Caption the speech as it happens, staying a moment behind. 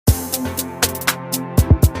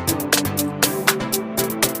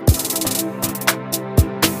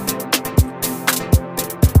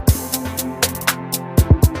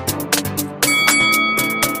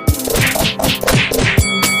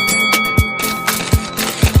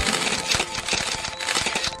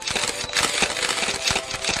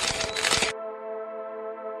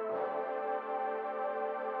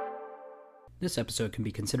This episode can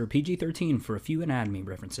be considered PG-13 for a few anatomy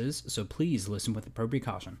references, so please listen with appropriate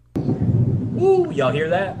caution. Ooh, y'all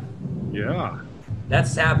hear that? Yeah.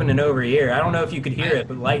 That's happening over here. I don't know if you could hear it,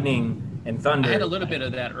 but lightning and thunder. I had a little bit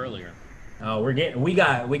of that earlier. Oh, we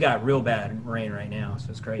got real bad rain right now,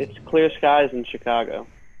 so it's crazy. It's clear skies in Chicago.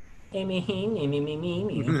 Shut up,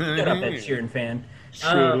 Ed Sheeran fan.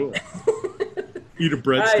 Eat a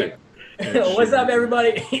breadstick. What's up,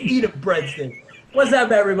 everybody? Eat a breadstick. What's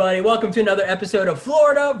up, everybody? Welcome to another episode of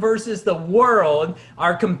Florida versus the World,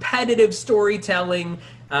 our competitive storytelling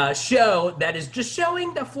show that is just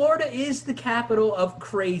showing that Florida is the capital of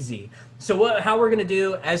crazy. So how we're going to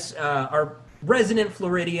do, as our resident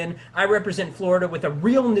Floridian, I represent Florida with a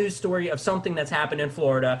real news story of something that's happened in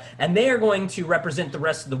Florida, and they are going to represent the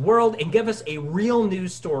rest of the world and give us a real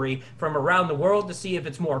news story from around the world to see if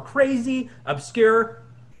it's more crazy, obscure,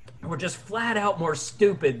 or just flat out more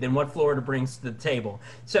stupid than what Florida brings to the table.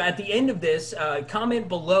 So at the end of this, comment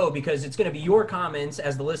below, because it's going to be your comments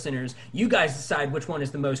as the listeners. You guys decide which one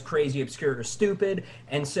is the most crazy, obscure, or stupid.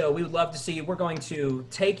 And so we would love to see. We're going to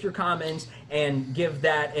take your comments and give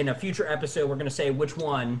that in a future episode. We're going to say which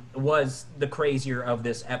one was the crazier of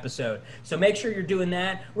this episode. So make sure you're doing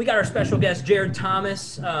that. We got our special guest, Jared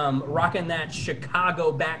Thomas, rocking that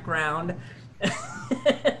Chicago background.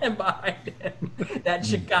 Behind him, that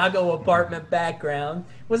Chicago apartment background.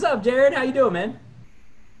 What's up, Jared? How you doing, man?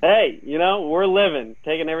 Hey, we're living,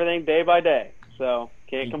 taking everything day by day, so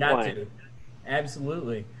can't complain.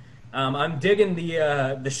 Absolutely. I'm digging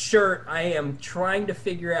the shirt. I am trying to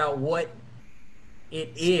figure out what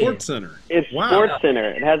it is. Sports Center. It's Sports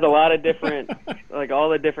Center. It has a lot of different, all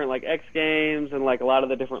the different X Games and a lot of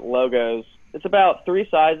the different logos. It's about 3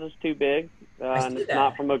 sizes too big. And it's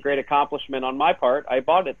not from a great accomplishment on my part. I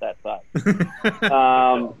bought it that size.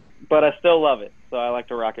 But I still love it, so I like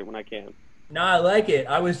to rock it when I can. No, I like it.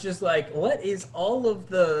 I was just like, what is all of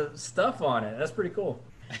the stuff on it? That's pretty cool.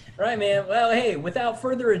 All right, man. Well, hey, without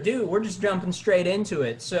further ado, we're just jumping straight into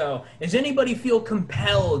it. So does anybody feel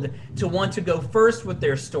compelled to want to go first with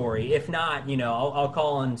their story? If not, I'll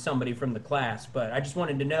call on somebody from the class. But I just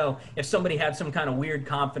wanted to know if somebody had some kind of weird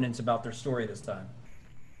confidence about their story this time.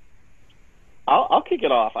 I'll kick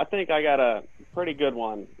it off. I think I got a pretty good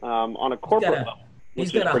one on a corporate level. He's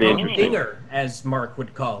got a humdinger, as Mark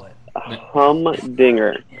would call it. A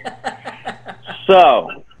humdinger.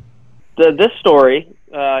 So, this story,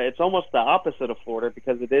 it's almost the opposite of Florida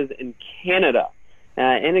because it is in Canada.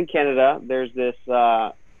 And in Canada, there's this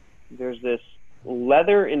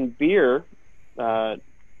leather and beer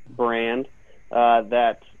brand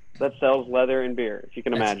that sells leather and beer, if you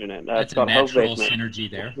can imagine it. That's a natural synergy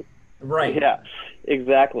there. Right. Yeah,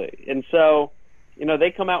 exactly. And so, they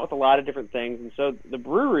come out with a lot of different things. And so the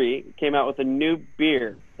brewery came out with a new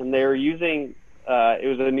beer, and they were using, it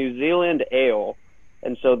was a New Zealand ale.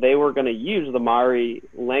 And so they were going to use the Maori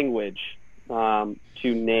language to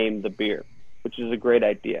name the beer, which is a great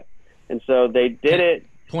idea. And so they did it.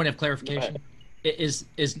 Point of clarification. Is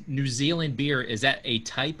New Zealand beer, is that a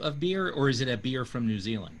type of beer, or is it a beer from New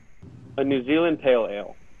Zealand? A New Zealand pale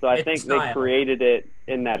ale. So I think they created it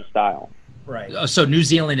in that style. Right. So New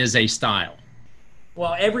Zealand is a style.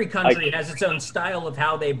 Well, every country has its own style of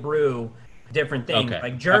how they brew different things. Okay.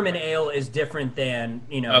 Like German ale is different than,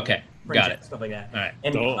 Okay, French got it. Stuff like that. All right.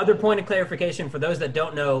 And other point of clarification for those that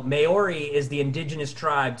don't know, Maori is the indigenous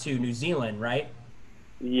tribe to New Zealand, right?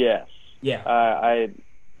 Yes. Yeah. I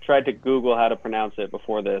tried to Google how to pronounce it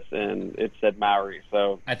before this, and it said Maori.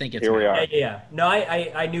 So I think it's here we are. Yeah. No,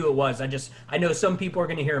 I knew it was. I know some people are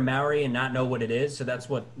going to hear Maori and not know what it is, so that's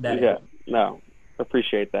what that is. Yeah. No,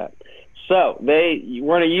 appreciate that. So we're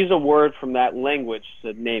going to use a word from that language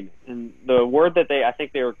to name it, and the word that I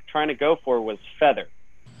think they were trying to go for was feather,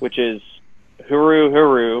 which is huru,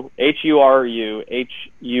 Huru,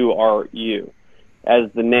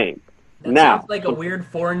 as the name. That sounds like a weird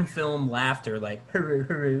foreign film laughter, like huru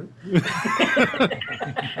huru.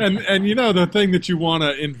 and the thing that you want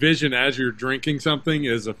to envision as you're drinking something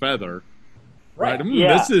is a feather, right?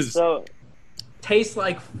 Yeah. This is tastes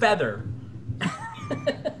like feather.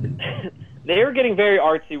 They were getting very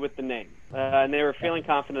artsy with the name, and they were feeling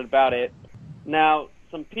confident about it. Now,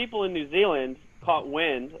 some people in New Zealand caught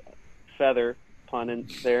wind, feather pun in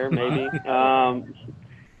there maybe.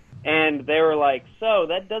 And they were like, so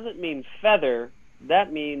that doesn't mean feather,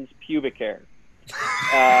 that means pubic hair. Which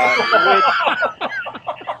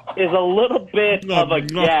is a little bit of a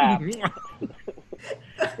gap.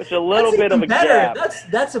 Which a little bit of a gap.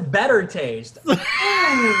 That's a better taste.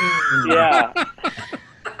 Yeah.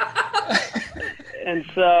 And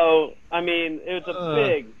so, it was a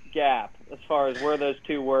big gap as far as where those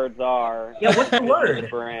two words are. Yeah, what's the word?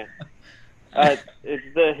 It's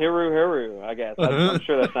the hiru hiru, I guess. I'm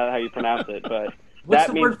sure that's not how you pronounce it, but What's that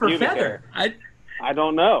the means word for pubic feather? hair. I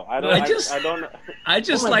don't know. I don't know. I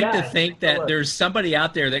just Oh my like to God. think that Look. there's somebody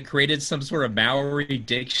out there that created some sort of Maori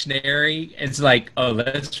dictionary. It's like, oh,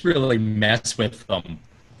 let's really mess with them.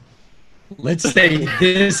 Let's say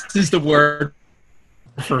this is the word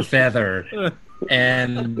for feather,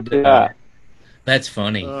 and Yeah. that's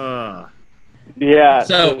funny. Yeah.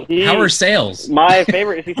 So, how are sales? My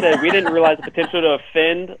favorite is he said, we didn't realize the potential to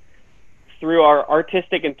offend through our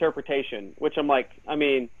artistic interpretation, which I'm like, I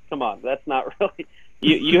mean, come on, that's not really.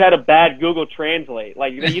 You had a bad Google Translate.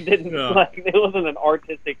 Like, you didn't, like, it wasn't an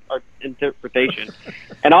artistic interpretation.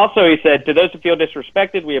 And also he said, to those who feel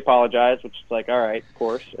disrespected, we apologize, which is like, all right, of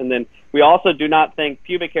course. And then we also do not think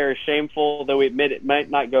pubic hair is shameful, though we admit it might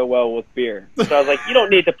not go well with beer. So I was like, you don't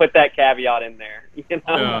need to put that caveat in there. You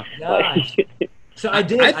know? Gosh. So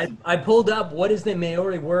I pulled up what is the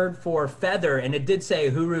Maori word for feather, and it did say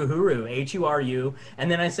huru huru, Huru, and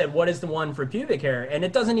then I said, what is the one for pubic hair? And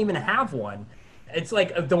it doesn't even have one. It's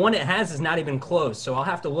like the one it has is not even close, so I'll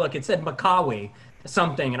have to look. It said Makawi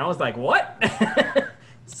something, and I was like, what?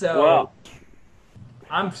 So Wow.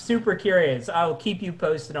 I'm super curious. I'll keep you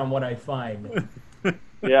posted on what I find.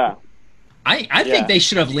 Yeah. I think they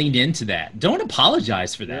should have leaned into that. Don't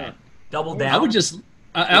apologize for that. Double down. I would just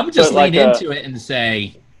But like lean into it and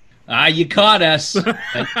say, you caught us.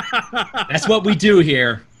 That's what we do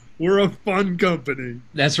here. We're a fun company.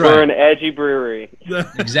 That's We're right. an edgy brewery.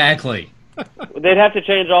 Exactly. They'd have to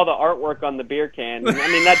change all the artwork on the beer can. I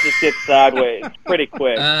mean, that just gets sideways pretty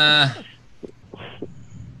quick.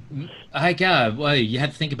 Well, you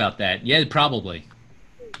had to think about that. Yeah, probably.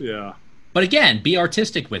 Yeah. But again, be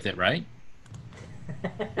artistic with it, right?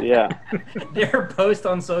 Yeah. Their post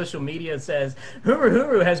on social media says, Huru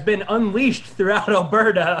Huru has been unleashed throughout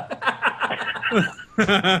Alberta.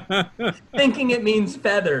 Thinking it means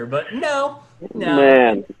feather, but no.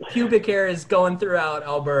 Man. Pubic hair is going throughout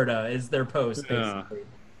Alberta is their post, Yeah. basically.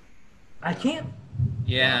 I can't.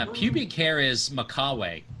 Yeah, pubic hair is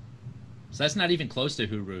Makawe. So that's not even close to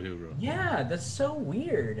Huru Huru. Yeah, that's so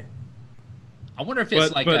weird. I wonder if it's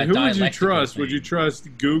But, like but a who would you dialectical trust? thing. Would you trust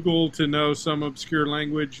Google to know some obscure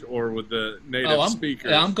language, or with the native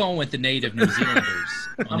speakers? I'm going with the native New Zealanders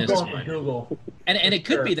on I'm this going one. with Google. And it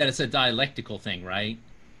could Sure. be that it's a dialectical thing, right?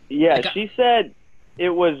 Yeah, Like, she said it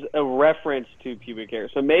was a reference to pubic hair.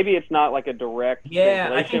 So maybe it's not like a direct Yeah,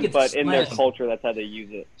 I translation, think it's but in their slang. culture, that's how they use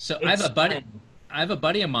it. So It's I have a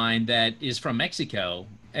buddy of mine that is from Mexico,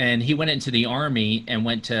 and he went into the army and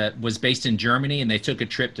was based in Germany, and they took a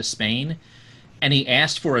trip to Spain, and he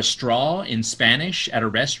asked for a straw in Spanish at a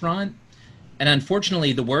restaurant, and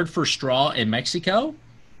unfortunately, the word for straw in Mexico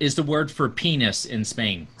is the word for penis in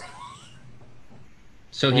Spain.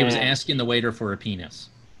 So he was asking the waiter for a penis.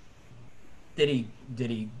 Did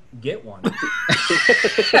he get one? The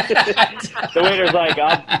waiter's like,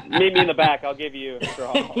 meet me in the back. I'll give you a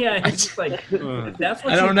straw. Yeah, he's just like, that's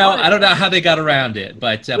what I don't you know. wanted. I don't know how they got around it,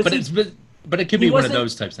 but Was but he- it's but it could he be one of wasn't-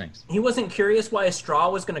 those types of things. He wasn't curious why a straw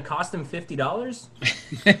was going to cost him $50?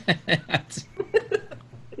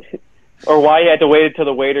 Or why you had to wait until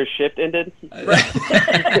the waiter's shift ended.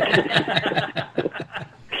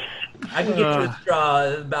 I can get you a straw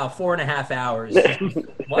in about 4.5 hours.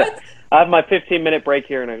 What? I have my 15-minute break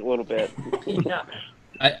here in a little bit. Yeah.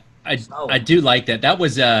 I do like that. That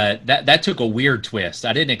was that took a weird twist.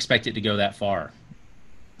 I didn't expect it to go that far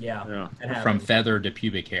Yeah. it from happened. feather to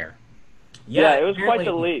pubic hair. Yeah, it was quite the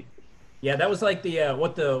apparently- leap. Yeah, that was like the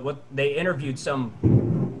what they interviewed some.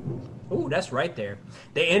 Ooh, that's right there.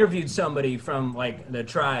 They interviewed somebody from like the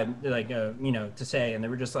tribe, like to say, and they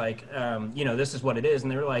were just like, this is what it is,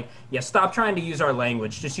 and they were like, yeah, stop trying to use our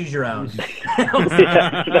language, just use your own.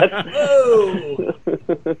 Yeah, Whoa!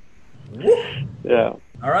 yeah.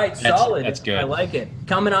 All right, solid. that's good. I like it.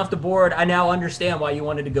 Coming off the board, I now understand why you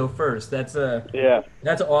wanted to go first. That's Yeah.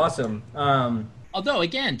 that's awesome. Although,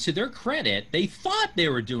 again, to their credit, they thought they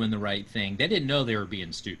were doing the right thing. They didn't know they were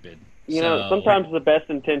being stupid. You know, sometimes the best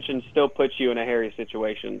intentions still put you in a hairy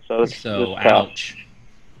situation. So it's So just tough. ouch.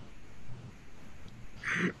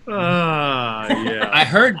 Yeah.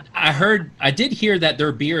 I did hear that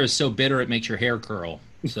their beer is so bitter it makes your hair curl.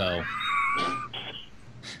 So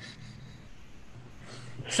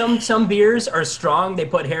Some beers are strong. They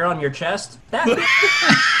put hair on your chest. That,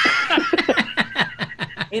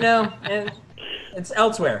 and it's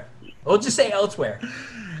elsewhere. We'll just say elsewhere.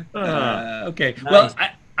 okay. Nice. Well,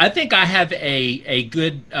 I think I have a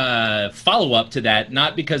good follow-up to that,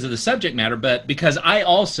 not because of the subject matter, but because I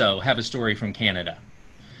also have a story from Canada.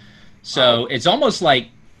 So it's almost like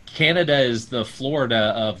Canada is the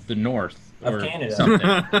Florida of the North. Of or Canada.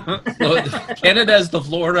 something. Well, Canada is the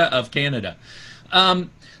Florida of Canada.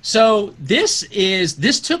 So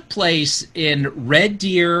this took place in Red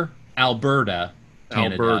Deer, Alberta,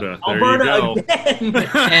 Canada. Alberta. There Alberta you go.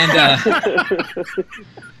 again.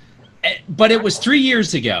 And but it was 3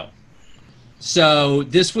 years ago. So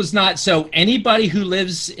this was not. So anybody who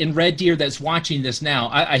lives in Red Deer that's watching this now,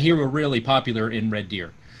 I hear we're really popular in Red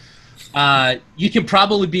Deer. You can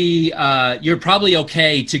probably be. You're probably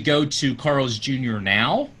okay to go to Carl's Jr.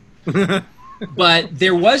 now. But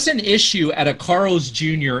there was an issue at a Carl's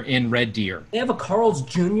Jr. in Red Deer. They have a Carl's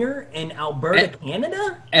Jr. in Alberta,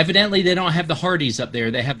 Canada? Evidently, they don't have the Hardee's up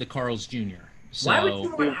there. They have the Carl's Jr. So, Why would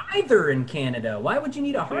you want either in Canada? Why would you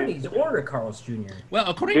need a Hardee's or a Carl's Jr.? well,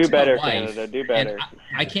 according Do to better, my wife, Canada. Do better. and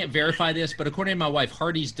I can't verify this, but according to my wife,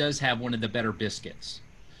 Hardee's does have one of the better biscuits.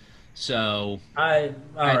 So All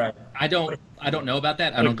right. I don't know about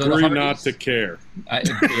that. I don't go to Agree Hardee's. not to care.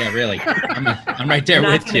 Yeah, really. I'm right there You're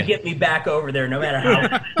not with going to you. get me back over there, no matter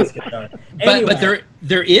how biscuits are. But Anyway.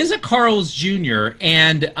 there is a Carl's Jr.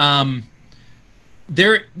 and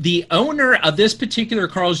the owner of this particular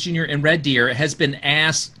Carl's Jr. in Red Deer has been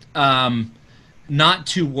asked not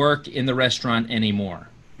to work in the restaurant anymore.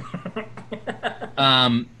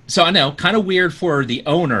 So I know, kind of weird for the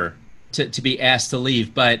owner to be asked to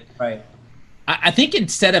leave, but Right. I think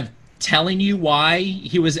instead of telling you why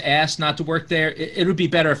he was asked not to work there, it would be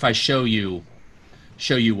better if I show you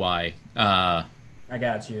why. I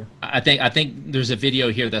got you. I think there's a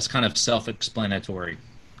video here that's kind of self-explanatory.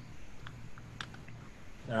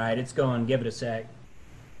 All right, it's going. Give it a sec.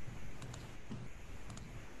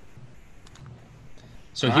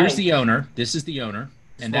 So All here's right. the owner. This is the owner,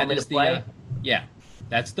 and want that me is to the play? yeah,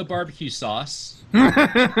 that's the barbecue sauce, and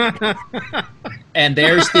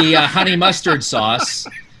there's the honey mustard sauce,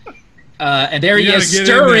 and there he You gotta is get in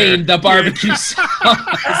stirring there. the barbecue sauce.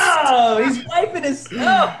 Oh, he's wiping his.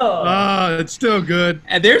 Oh. Ah, it's still good.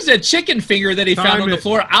 And there's a chicken finger that he found Time on the it.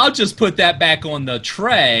 floor. I'll just put that back on the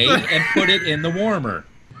tray and put it in the warmer.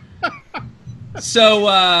 So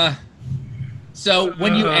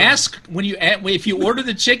when if you order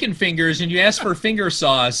the chicken fingers and you ask for finger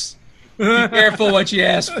sauce, be careful what you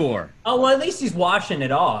ask for. Oh, well, at least he's washing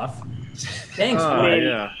it off. Thanks, Oh, Mike.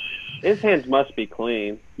 yeah. His hands must be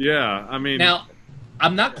clean. Yeah, I mean, Now,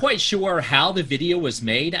 I'm not quite sure how the video was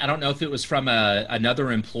made. I don't know if it was from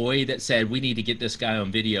another employee that said we need to get this guy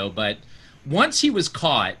on video, but once he was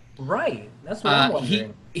caught, Right. That's what I'm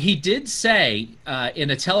wondering. he did say in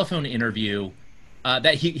a telephone interview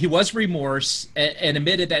that he was remorse and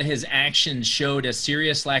admitted that his actions showed a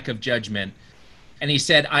serious lack of judgment. And he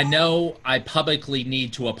said, "I know I publicly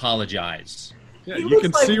need to apologize." yeah, He you looks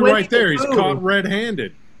can like see Winnie right there. the He's Pooh. caught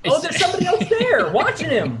red-handed. Oh, there's somebody else there watching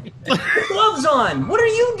him. With gloves on. What are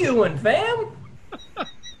you doing, fam?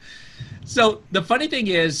 So the funny thing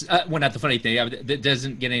is, well, not the funny thing, it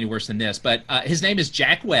doesn't get any worse than this, but his name is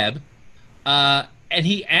Jack Webb, and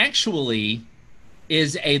he actually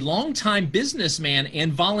is a longtime businessman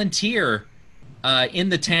and volunteer in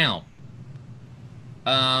the town.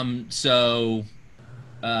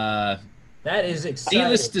 That is exciting.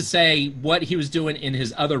 Needless to say, what he was doing in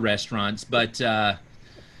his other restaurants, but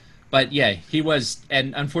yeah, he was,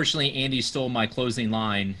 and unfortunately, Andy stole my closing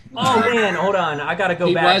line. Oh, man, hold on. I got to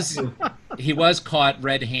go back to... He was caught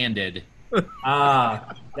red-handed, That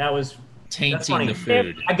was... tainting funny. the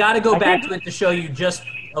food. I got to go back to it to show you just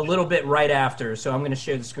a little bit right after, so I'm going to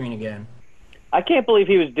share the screen again. I can't believe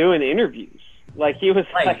he was doing interviews. Like, he was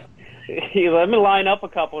Right. like, let me line up a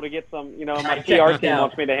couple to get some, my Check PR this team out.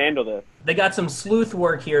 wants me to handle this. They got some sleuth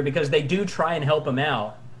work here because they do try and help him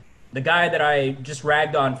out. The guy that I just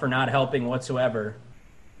ragged on for not helping whatsoever.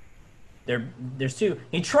 There's two.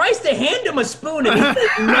 He tries to hand him a spoon and he says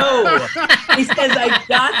no. He says, I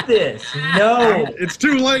got this. No. It's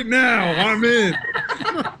too late now. I'm in.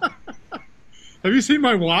 Have you seen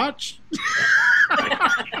my watch?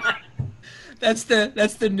 That's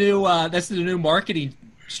the new marketing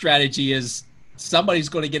strategy. Is somebody's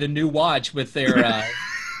going to get a new watch with their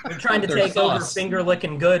They're trying to their take over sauce. Finger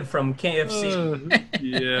Licking Good from KFC.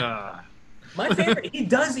 Yeah. My favorite,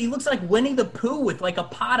 he looks like Winnie the Pooh with like a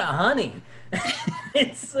pot of honey.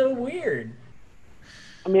 It's so weird.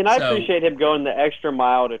 I mean, I So- appreciate him going the extra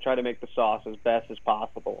mile to try to make the sauce as best as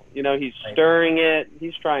possible. He's Right. stirring it.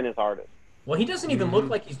 He's trying his hardest. Well, he doesn't even look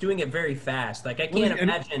like he's doing it very fast. Like, I can't and-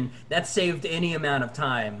 imagine that saved any amount of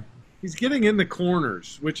time. He's getting in the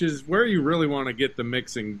corners, which is where you really want to get the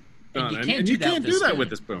mixing And you And can't you do that can't with do the that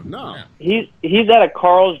with spoon. the spoon. No. No. He's at a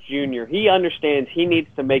Carl's Jr. He understands he needs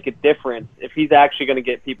to make a difference if he's actually going to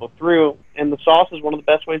get people through, and the sauce is one of the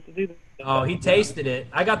best ways to do that. Oh, he tasted it.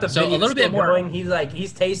 I got the So, video a little bit still more- going.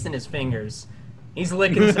 He's tasting his fingers. He's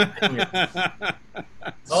licking some fingers.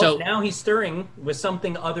 Oh, So- now he's stirring with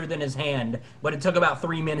something other than his hand, but it took about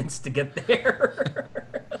 3 minutes to get there.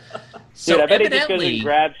 So Dude, I bet he just goes evidently, and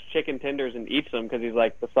grabs chicken tenders and eats them because he's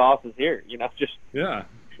like, the sauce is here. Just Yeah,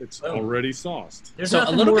 it's already sauced. There's So, a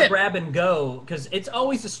nothing little more bit- grab and go because it's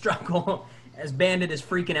always a struggle. As Bandit is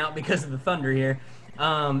freaking out because of the thunder here,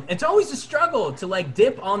 it's always a struggle to like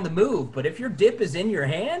dip on the move. But if your dip is in your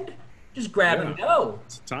hand, just grab and go.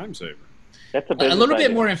 It's a time saver. that's a a business little bit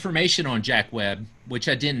idea. more information on Jack Webb, which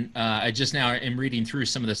I didn't. I just now am reading through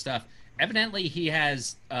some of the stuff. Evidently, he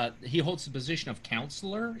holds the position of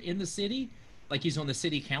counselor in the city, like he's on the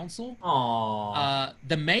city council. Aww.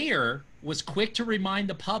 The mayor was quick to remind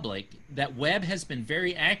the public that Webb has been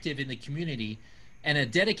very active in the community and a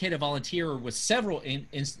dedicated volunteer with several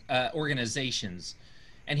organizations.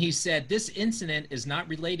 And he said this incident is not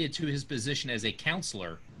related to his position as a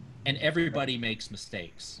counselor, and everybody makes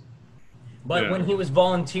mistakes. But Yeah. when he was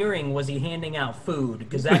volunteering, was he handing out food?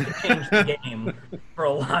 Because that could change the game for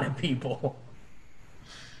a lot of people.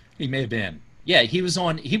 He may have been. Yeah, he was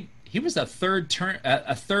on. He was a three-time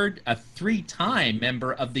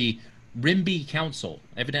member of the Rimby Council.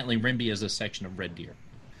 Evidently, Rimby is a section of Red Deer.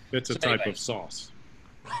 It's a So type anyway. of sauce.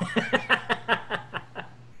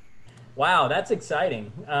 Wow, that's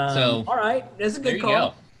exciting. So, all right, that's a There good you call.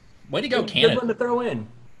 go. Way to go, Good Canada. one to throw in.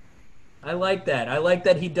 I like that. I like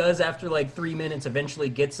that he does, after like 3 minutes, eventually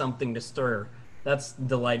get something to stir. That's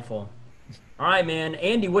delightful. All right, man.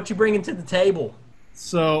 Andy, what you bringing to the table?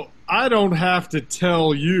 So I don't have to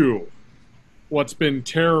tell you what's been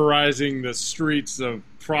terrorizing the streets of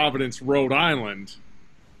Providence, Rhode Island,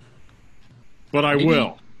 but I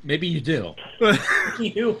will. Maybe you do.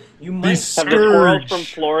 You might. These Have the squirrels scourge. from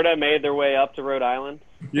Florida made their way up to Rhode Island?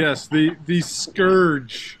 Yes, the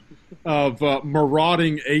scourge of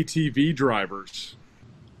marauding ATV drivers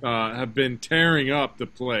have been tearing up the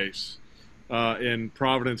place in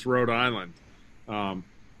Providence, Rhode Island.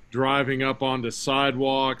 Driving up onto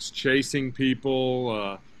sidewalks, chasing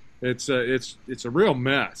people. It's a real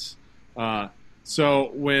mess. So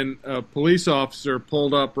when a police officer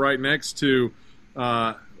pulled up right next to,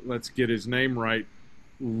 let's get his name right,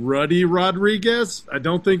 Ruddy Rodriguez. I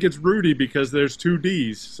don't think it's Rudy because there's two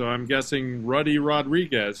D's, so I'm guessing Ruddy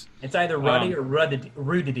Rodriguez. It's either Ruddy or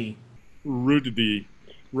Rudity. Rudy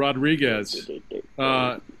Rodriguez.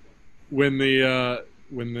 When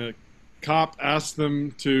the cop asked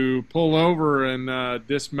them to pull over and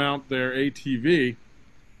dismount their ATV,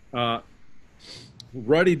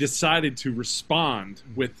 Ruddy decided to respond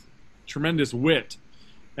with tremendous wit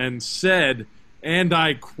and said, and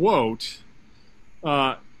I quote,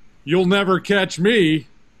 "You'll never catch me,"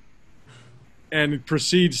 and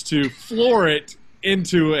proceeds to floor it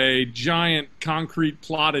into a giant concrete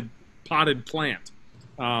potted plant,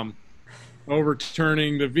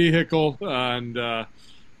 overturning the vehicle, and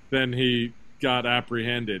then he got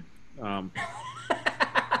apprehended.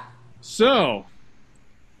 So,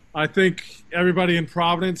 I think everybody in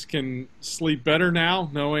Providence can sleep better now,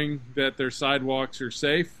 knowing that their sidewalks are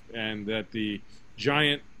safe and that the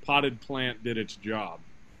giant potted plant did its job.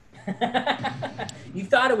 You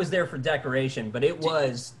thought it was there for decoration, but it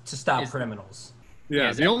was to stop criminals. Yeah,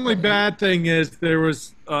 is the that- only bad thing is there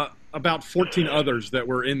was about 14 others that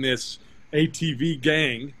were in this ATV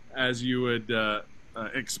gang, as you would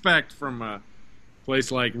expect from a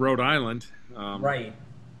place like Rhode Island. Right.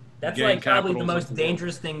 That's Gang like probably the capitals most of the world.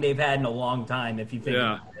 dangerous thing they've had in a long time, if you think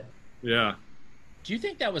Yeah. about it. Yeah. Do you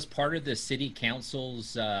think that was part of the city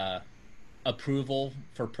council's approval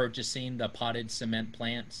for purchasing the potted cement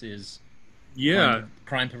plants? Is Yeah.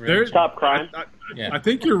 crime There- prevention? Top crime. Yeah. I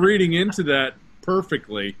think you're reading into that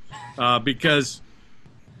perfectly because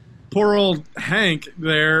poor old Hank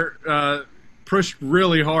there pushed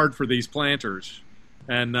really hard for these planters.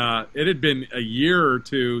 And it had been a year or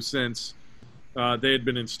two since they had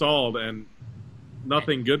been installed, and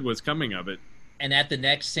nothing good was coming of it. And at the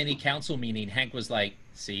next city council meeting, Hank was like,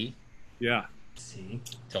 "See, Yeah. See?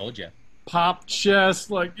 told you." Pop chest,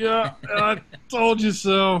 like, yeah, I told you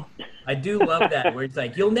so. I do love that, where it's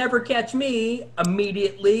like, you'll never catch me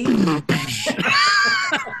immediately.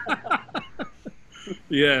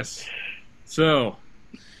 Yes. So,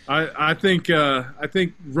 I think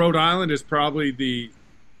Rhode Island is probably the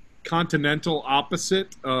continental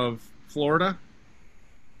opposite of Florida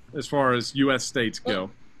as far as U.S. states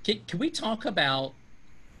go. Can we talk about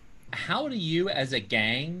how do you, as a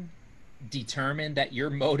gang, determine that your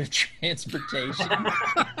mode of transportation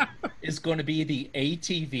is going to be the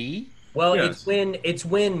ATV? Well, Yes. it's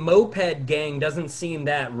when Moped Gang doesn't seem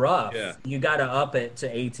that rough. Yeah. You got to up it to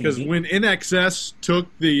ATV. Because when NXS took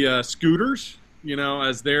the scooters,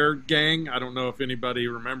 as their gang, I don't know if anybody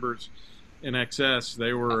remembers NXS.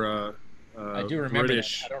 They were I do remember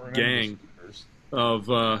British that. I don't remember gang the scooters.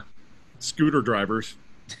 of scooter drivers.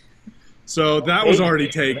 So that was already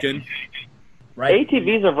taken. right?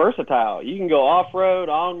 ATVs are versatile. You can go off road,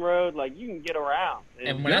 on road, like you can get around.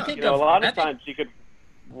 And when I think a of lot I of think- times you could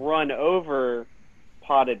run over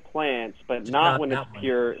potted plants, but Just not not when that it's one.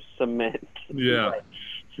 pure cement. Yeah.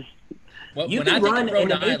 You when I can think run of Rhode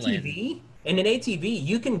in an Island, ATV. In an ATV,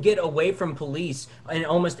 you can get away from police in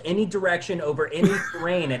almost any direction over any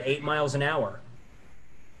terrain at 8 miles an hour.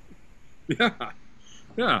 Yeah.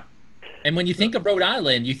 Yeah. and when you think of Rhode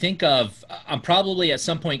Island, you think of I'm probably at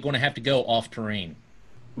some point going to have to go off terrain.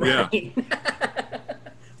 Yeah. Right.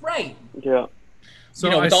 right. Yeah. So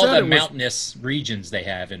With I all said the it was, mountainous regions they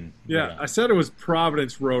have in Rhode yeah, Island. I said it was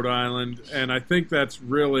Providence, Rhode Island, and I think that's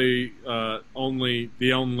really the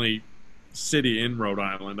only city in Rhode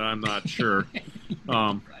Island. I'm not sure.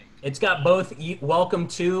 It's got both welcome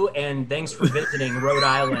to and thanks for visiting Rhode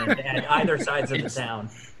Island at either sides of the town.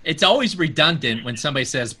 It's always redundant when somebody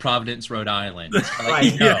says Providence, Rhode Island. It's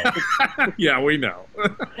like, Right. no. Yeah, we know.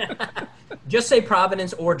 Just say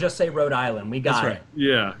Providence or just say Rhode Island. We got That's it. right.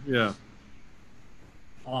 Yeah, yeah.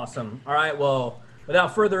 Awesome. All right. Well,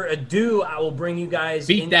 without further ado, I will bring you guys.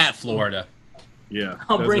 Beat into- that, Florida. Yeah.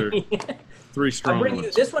 I'll Those bring. are three I'll strong bring you.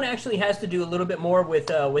 ones. This one actually has to do a little bit more with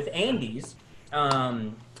Andy's.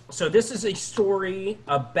 So this is a story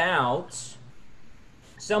about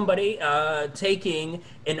somebody taking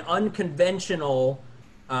an unconventional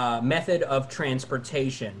method of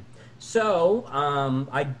transportation. So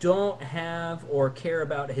I don't have or care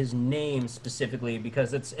about his name specifically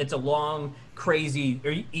because it's a long,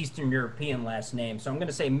 crazy Eastern European last name. So I'm going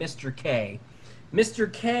to say Mr. K.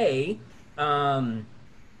 Mr. K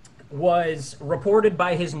was reported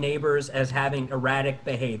by his neighbors as having erratic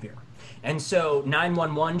behavior. And so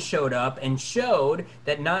 911 showed up and showed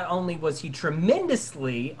that not only was he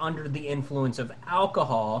tremendously under the influence of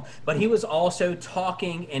alcohol, but he was also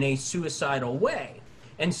talking in a suicidal way.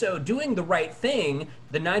 And so doing the right thing,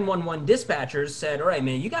 the 911 dispatchers said, all right,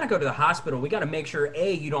 man, you got to go to the hospital. We got to make sure,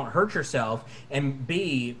 A, you don't hurt yourself, and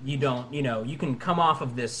B, you don't, you can come off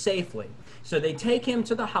of this safely. So they take him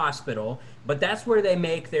to the hospital, but that's where they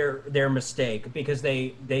make their mistake because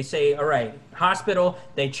they say, all right, hospital,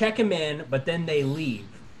 they check him in, but then they leave.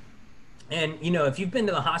 And, if you've been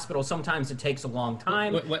to the hospital, sometimes it takes a long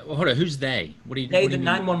time. Wait, hold on. Who's they? What do you? They, what do the you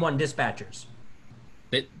mean? 911 dispatchers.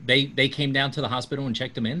 They came down to the hospital and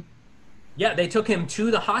checked him in. Yeah, they took him to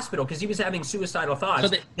the hospital because he was having suicidal thoughts. So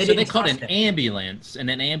they didn't called trust an him. ambulance, and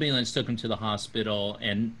an ambulance took him to the hospital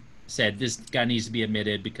and said this guy needs to be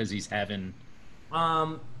admitted because he's having.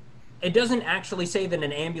 It doesn't actually say that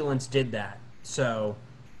an ambulance did that. So,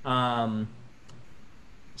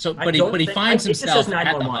 So, I but don't he think- finds I think it himself says at the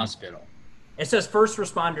 911. hospital. it says first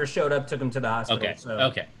responders showed up, took him to the hospital. Okay. So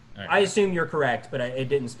Okay. All I right. assume you're correct, but it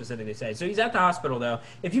didn't specifically say. So he's at the hospital, though.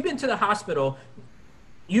 If you've been to the hospital,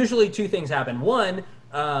 usually two things happen. One,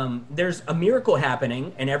 there's a miracle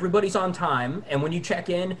happening, and everybody's on time. And when you check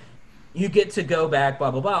in, you get to go back,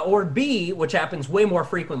 blah, blah, blah. Or B, which happens way more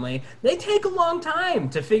frequently, they take a long time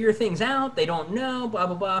to figure things out. They don't know, blah,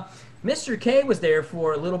 blah, blah. Mr. K was there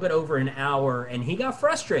for a little bit over an hour, and he got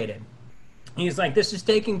frustrated. He's like, this is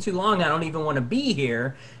taking too long. I don't even want to be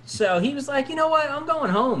here. So he was like, you know what? I'm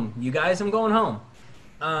going home. You guys, I'm going home.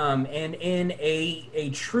 And in a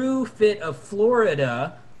true fit of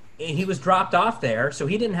Florida, he was dropped off there. So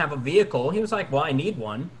he didn't have a vehicle. He was like, well, I need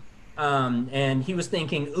one. And he was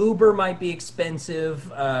thinking Uber might be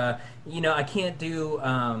expensive. I can't do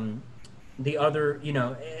the other,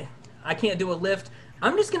 I can't do a Lyft.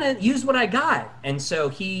 I'm just going to use what I got. And so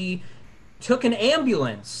he took an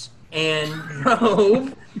ambulance and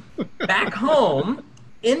drove back home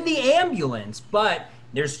in the ambulance. But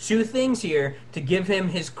there's two things here to give him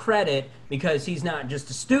his credit because he's not just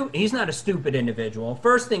he's not a stupid individual.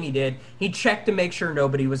 First thing he did, he checked to make sure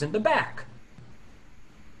nobody was in the back.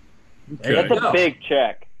 There you That's go. a big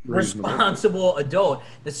check. Responsible adult.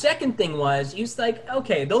 The second thing was he was like,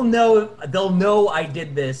 okay, they'll know I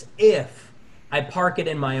did this if I park it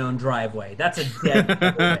in my own driveway. That's a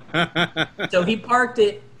dead So he parked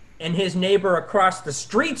it in his neighbor across the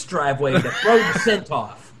street's driveway to throw the scent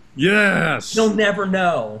off. Yes. He'll never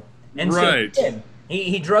know. And Right. so he did.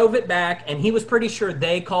 He drove it back, and he was pretty sure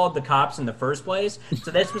they called the cops in the first place. So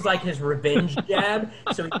this was like his revenge jab.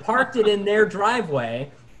 So he parked it in their driveway,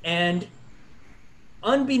 And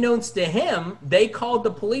unbeknownst to him, they called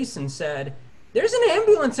the police and said, there's an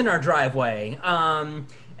ambulance in our driveway.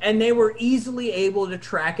 And they were easily able to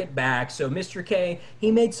track it back. So Mr. K, he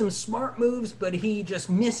made some smart moves, but he just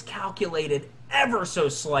miscalculated ever so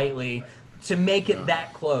slightly to make it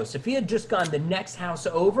that close. If he had just gone the next house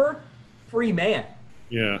over, free man.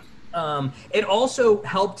 Yeah. It also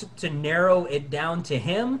helped to narrow it down to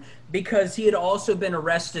him because he had also been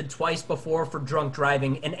arrested twice before for drunk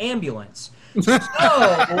driving an ambulance. So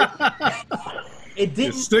it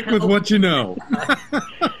didn't Stick with what you know.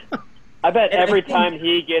 I bet And I every think- time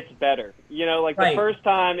he gets better. You know, like Right. the first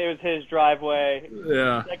time it was his driveway.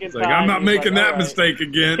 Yeah. Second It's like, time I'm not he's making like, that all right. mistake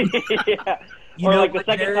again. Yeah. You Or know like the what,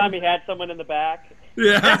 second Jared? time he had someone in the back.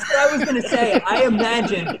 Yeah. That's what I was going to say. I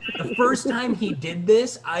imagine the first time he did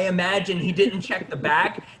this, I imagine he didn't check the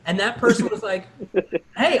back, and that person was like,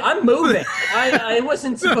 hey, I'm moving. I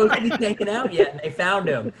wasn't supposed to be taken out yet, and they found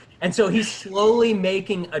him. And so he's slowly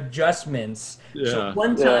making adjustments. So Yeah.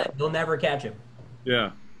 one time, they'll never catch him.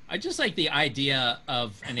 Yeah. I just like the idea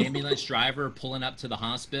of an ambulance driver pulling up to the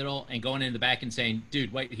hospital and going in the back and saying,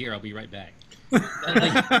 "Dude, wait here, I'll be right back."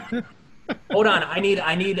 Like, Hold on, I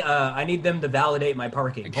need them to validate my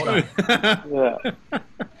parking. Hold on. Yeah.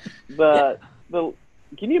 The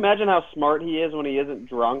can you imagine how smart he is when he isn't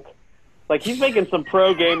drunk? Like he's making some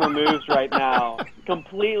pro gamer moves right now,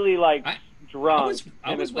 completely like I drunk.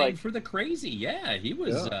 I and was it's waiting like, for the crazy. Yeah, he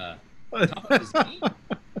was Yeah. top of his game.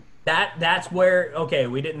 That's where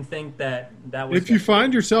we didn't think that was. If you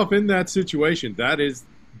find yourself in that situation, that is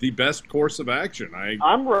the best course of action.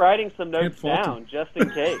 I'm writing some notes fault him. down just in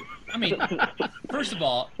case. I mean, first of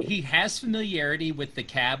all, he has familiarity with the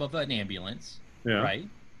cab of an ambulance, Yeah. right?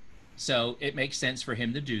 So it makes sense for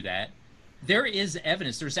him to do that. There is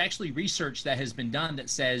evidence. There's actually research that has been done that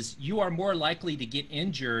says you are more likely to get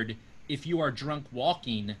injured if you are drunk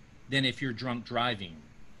walking than if you're drunk driving.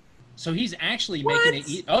 So he's actually making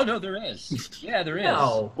it. Oh no, there is. Yeah, there is.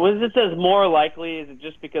 No. When it says more likely, is it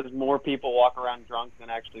just because more people walk around drunk than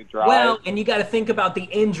actually drive? Well, and you got to think about the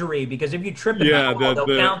injury because if you trip and Yeah, fall,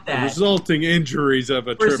 they'll count the that. resulting injuries of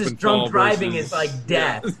a trip Versus and fall drunk driving versus, is like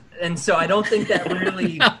death, and so I don't think that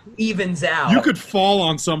really evens out. You could fall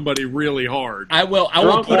on somebody really hard. I will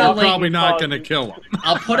Drunk put a walking link. Probably not causes- going to kill them.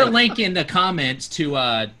 I'll put a link in the comments to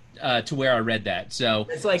where I read that. So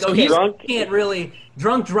It's like, so okay, he's- you can't really.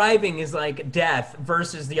 Drunk driving is like death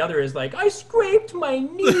versus the other is like, I scraped my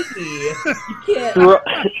knee. You can't.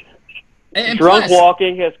 and Drunk plus,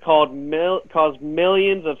 walking has caused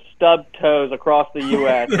millions of stubbed toes across the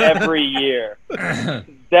U.S. every year.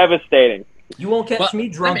 Devastating. You won't catch Well, me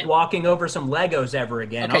drunk I mean- walking over some Legos ever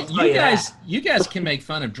again. Okay, I'll tell you that. you guys can make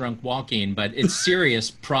fun of drunk walking, but it's a serious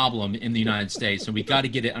problem in the United States, and we got to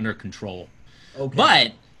get it under control. Okay.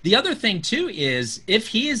 But the other thing too is if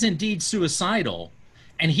he is indeed suicidal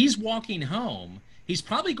and he's walking home, he's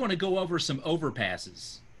probably going to go over some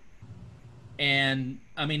overpasses. And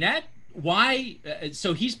I mean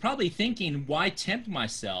so he's probably thinking, why tempt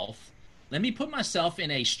myself? Let me put myself in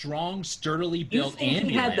a strong, sturdily You built think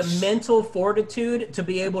he had ambulance. the mental fortitude to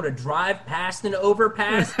be able to drive past an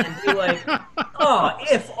overpass and be like, "Oh,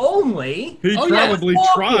 if only." He Oh, yeah, probably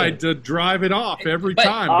walking. tried to drive it off every But-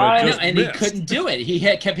 time, I but know, just and missed. he couldn't do it. He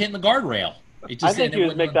kept hitting the guardrail. It just I think and he it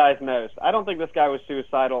was wouldn't- misdiagnosed. I don't think this guy was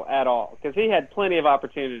suicidal at all because he had plenty of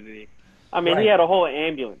opportunity. I mean, Right. he had a whole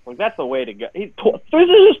ambulance. Like that's the way to go. This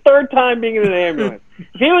is his third time being in an ambulance. If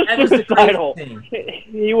he was That was the crazy suicidal, thing.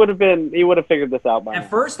 he would have figured this out by now. At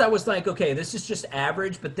first, I was like, okay, this is just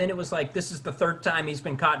average. But then it was like, this is the third time he's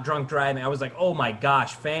been caught drunk driving. I was like, oh my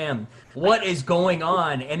gosh, fam, what is going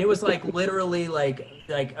on? And it was like literally like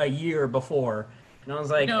a year before. And I was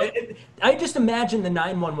like, No. I just imagine the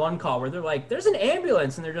 911 call where they're like, there's an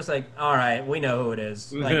ambulance. And they're just like, all right, we know who it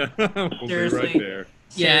is. Like, We'll be seriously. right there.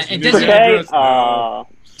 Yeah, and Seriously. does he, Okay. Address now.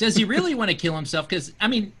 does he really want to kill himself? Because I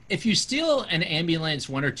mean, if you steal an ambulance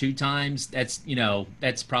one or two times,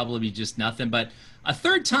 that's probably just nothing. But a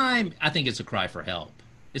third time, I think it's a cry for help.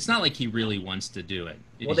 It's not like he really wants to do it.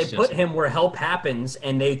 well, they It's put just- him where help happens,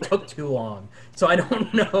 and they took too long. So I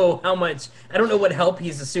don't know how much. I don't know what help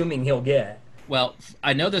he's assuming he'll get. Well,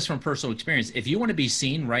 I know this from personal experience. If you want to be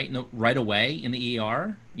seen right away in the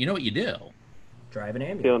ER, you know what you do. Drive an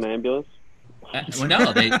ambulance. Steal an ambulance. Well,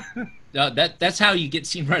 no, that's how you get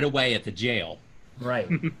seen right away at the jail. Right.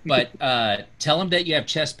 But tell them that you have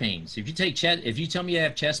chest pains. If you tell me you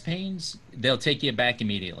have chest pains, they'll take you back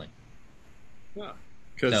immediately.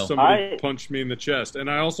 Because So- somebody punched me in the chest, and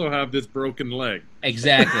I also have this broken leg.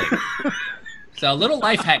 Exactly. So a little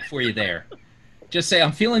life hack for you there. Just say,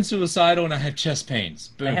 I'm feeling suicidal and I have chest pains.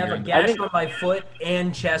 Boom, I have you're a in- gash on my foot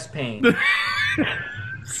and chest pain.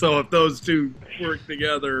 So if those two work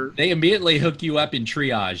together, They immediately hook you up in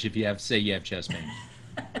triage if you have chest pain.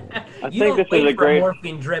 I You think don't this is wait a for great.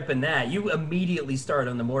 morphine drip in that. You immediately start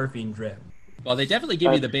on the morphine drip. Well, they definitely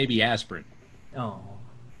give you the baby aspirin. Oh.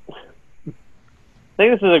 I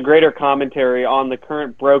think this is a greater commentary on the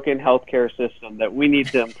current broken healthcare system that we need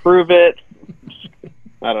to improve it.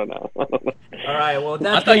 I don't know. All right. Well, I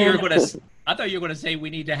that's thought you were going to say we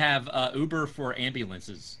need to have Uber for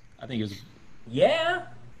ambulances. I think it was. Yeah.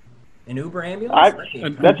 An Uber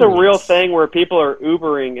ambulance. That's a real thing where people are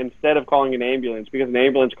Ubering instead of calling an ambulance because an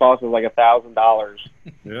ambulance costs like $1,000.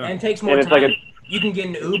 yeah. And takes more And it's time. like You can get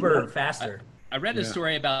an Uber faster. I read a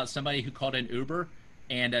story about somebody who called an Uber,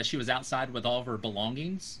 and she was outside with all of her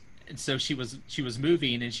belongings, and so she was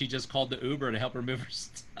moving, and she just called the Uber to help her move her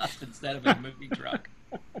stuff instead of a moving truck.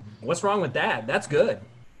 What's wrong with that? That's good.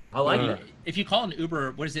 I like it. If you call an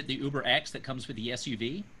Uber, what is it? The Uber X that comes with the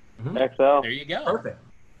SUV. XL. There you go. Perfect.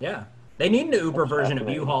 Yeah. They need an Uber version of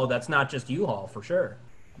U-Haul that's not just U-Haul for sure.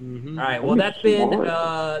 All right. Well, that's been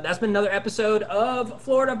another episode of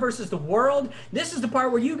Florida versus the World. This is the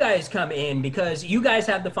part where you guys come in because you guys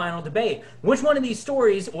have the final debate. Which one of these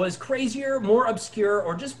stories was crazier, more obscure,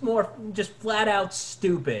 or just flat out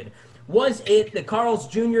stupid? Was it the Carl's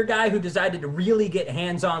Jr. guy who decided to really get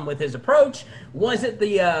hands-on with his approach? Was it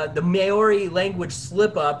the Maori language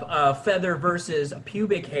slip-up, feather versus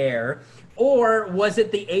pubic hair? Or was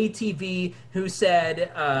it the ATV who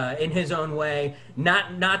said, in his own way,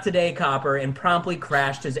 not today, copper, and promptly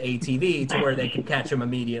crashed his ATV to where they could catch him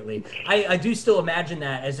immediately? I do still imagine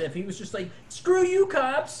that as if he was just like, screw you,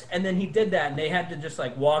 cops, and then he did that, and they had to just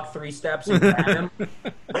like walk 3 steps and grab him.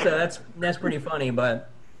 So that's pretty funny, but...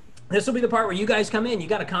 This will be the part where you guys come in. You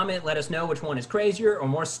got to comment, let us know which one is crazier or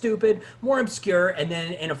more stupid, more obscure, and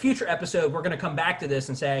then in a future episode, we're going to come back to this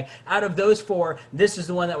and say, out of those 4, this is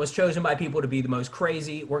the one that was chosen by people to be the most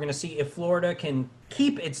crazy. We're going to see if Florida can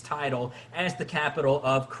keep its title as the capital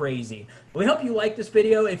of crazy. We hope you liked this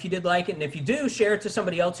video if you did like it, and if you do, share it to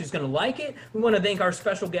somebody else who's going to like it. We want to thank our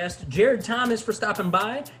special guest, Jared Thomas, for stopping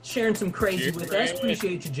by, sharing some crazy with us.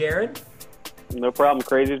 Appreciate you, Jared. No problem.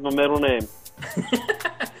 Crazy is my middle name.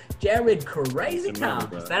 Jared Crazy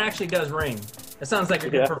Thomas. That actually does ring. That sounds like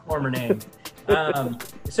a good performer name.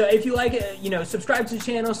 So if you like it, subscribe to the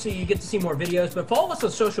channel so you get to see more videos. But follow us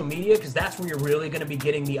on social media because that's where you're really going to be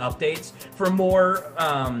getting the updates for more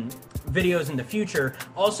videos in the future.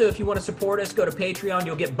 Also, if you want to support us, go to Patreon.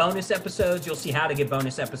 You'll get bonus episodes. You'll see how to get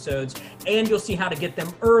bonus episodes. And you'll see how to get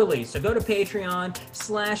them early. So go to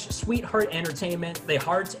Patreon/Sweetheart Entertainment. The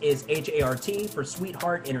heart is HART for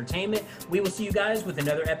Sweetheart Entertainment. We will see you guys with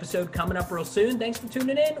another episode coming up real soon. Thanks for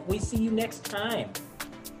tuning in. We see you next time.